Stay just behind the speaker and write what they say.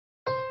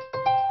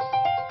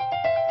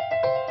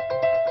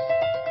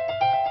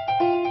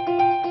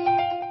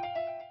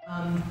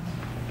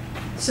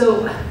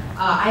So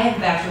I have a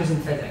bachelor's in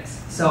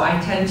physics, so I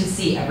tend to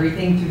see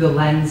everything through the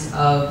lens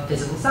of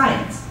physical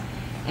science.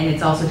 And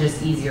it's also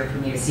just easier for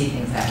me to see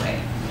things that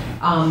way.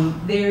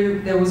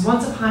 There was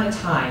once upon a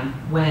time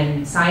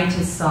when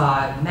scientists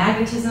saw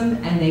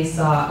magnetism and they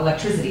saw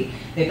electricity.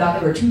 They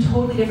thought they were two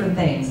totally different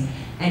things.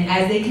 And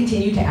as they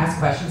continued to ask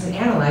questions and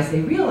analyze,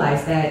 they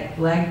realized that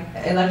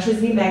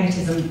electricity and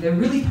magnetism, they're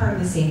really part of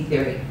the same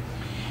theory.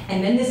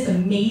 And then this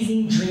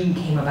amazing dream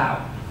came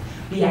about.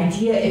 The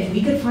idea, if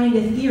we could find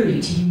a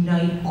theory to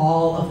unite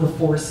all of the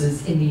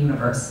forces in the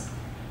universe.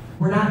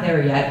 We're not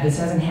there yet, this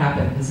hasn't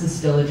happened, this is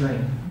still a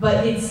dream.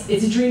 But it's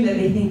a dream that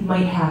they think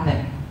might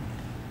happen.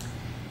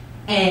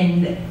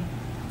 And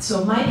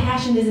so my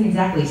passion isn't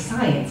exactly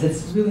science,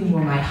 it's really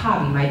more my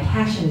hobby. My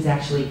passion is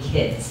actually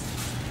kids.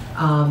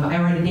 I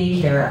run a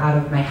daycare out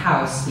of my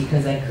house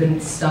because I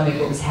couldn't stomach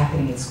what was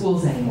happening in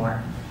schools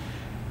anymore.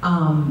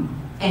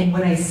 And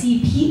when I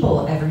see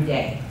people every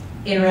day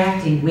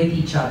interacting with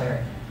each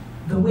other,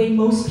 the way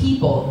most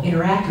people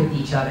interact with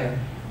each other,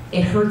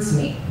 it hurts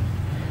me.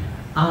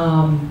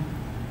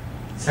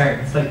 Sorry,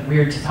 it's like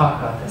weird to talk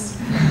about this.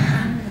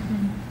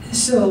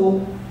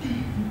 So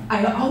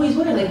I always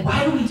wonder, like,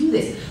 why do we do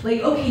this?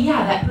 Like, okay,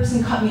 yeah, that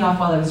person cut me off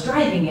while I was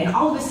driving, and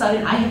all of a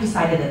sudden I have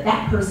decided that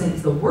that person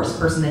is the worst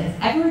person that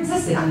has ever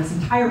existed on this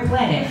entire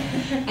planet,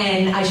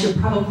 and I should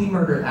probably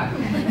murder them.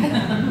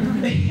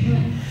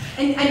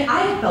 and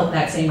I have felt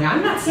that same way.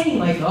 I'm not saying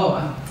like,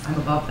 oh, I'm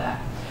above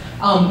that.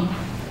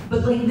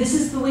 But like, this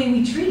is the way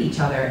we treat each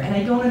other, and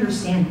I don't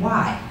understand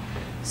why.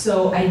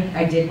 So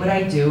I did what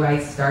I do. I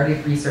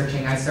started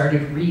researching, I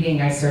started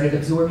reading, I started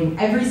absorbing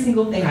every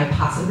single thing I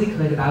possibly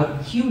could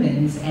about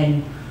humans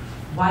and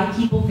why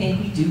people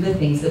think we do the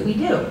things that we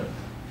do.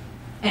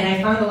 And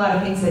I found a lot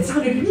of things that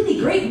sounded really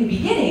great in the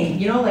beginning,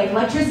 you know, like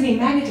electricity and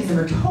magnetism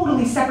are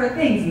totally separate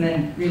things, and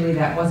then really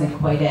that wasn't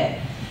quite it.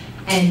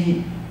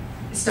 And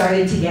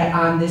started to get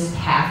on this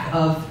path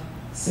of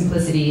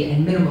simplicity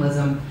and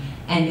minimalism,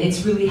 and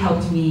it's really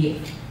helped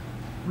me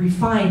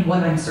refine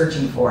what I'm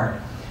searching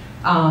for.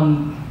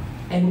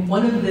 And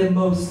one of the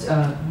most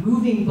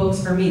moving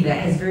books for me that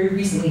has very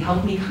recently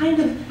helped me kind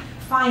of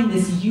find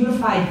this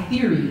unified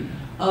theory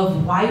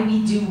of why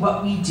we do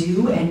what we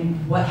do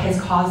and what has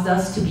caused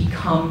us to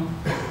become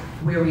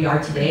where we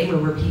are today, where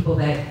we're people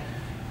that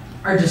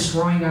are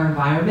destroying our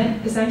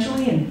environment,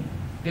 essentially, and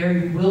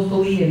very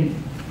willfully and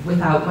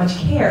without much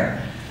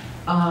care,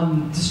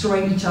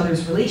 destroying each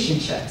other's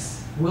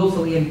relationships,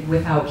 willfully and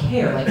without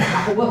care. Like,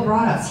 what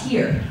brought us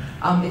here?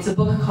 It's a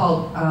book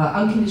called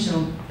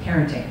Unconditional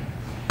Parenting.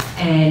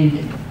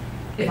 And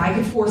if I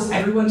could force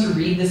everyone to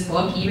read this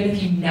book, even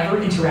if you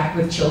never interact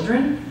with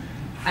children,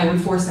 I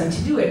would force them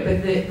to do it.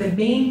 But the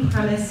main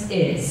premise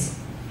is,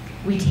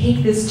 we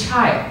take this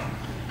child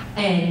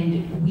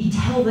and we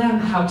tell them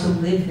how to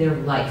live their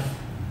life.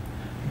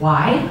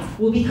 Why?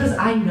 Well, because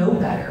I know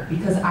better,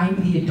 because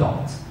I'm the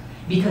adult,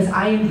 because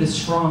I am the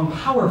strong,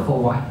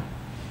 powerful one.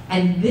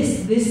 And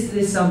this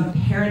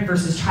parent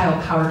versus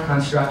child power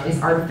construct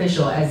is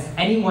artificial, as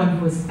anyone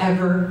who has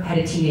ever had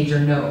a teenager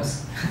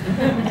knows.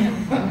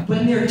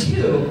 When they're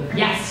 2,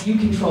 yes, you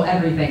control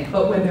everything,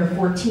 but when they're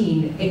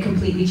 14, it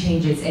completely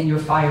changes and you're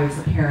fired as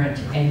a parent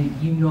and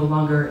you no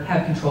longer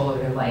have control over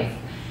their life.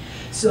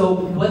 So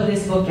what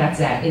this book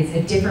gets at is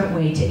a different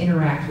way to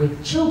interact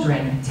with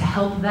children, to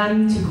help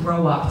them to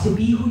grow up, to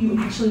be who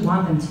you actually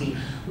want them to be.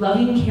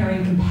 Loving,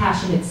 caring,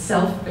 compassionate,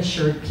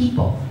 self-assured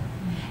people.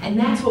 And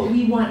that's what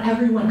we want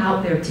everyone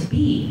out there to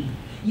be.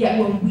 Yet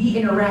when we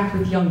interact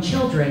with young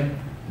children,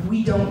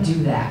 we don't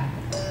do that.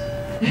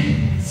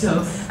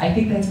 So I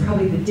think that's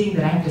probably the ding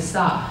that I have to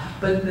stop.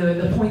 But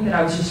the point that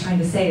I was just trying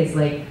to say is,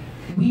 like,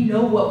 we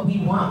know what we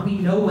want, we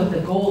know what the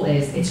goal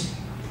is. It's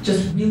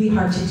just really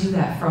hard to do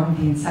that from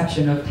the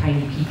inception of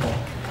tiny people.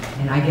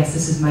 And I guess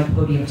this is my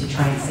podium to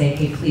try and say,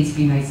 hey, please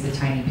be nice to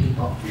tiny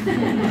people.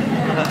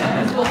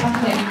 We'll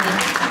talk to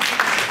everyone.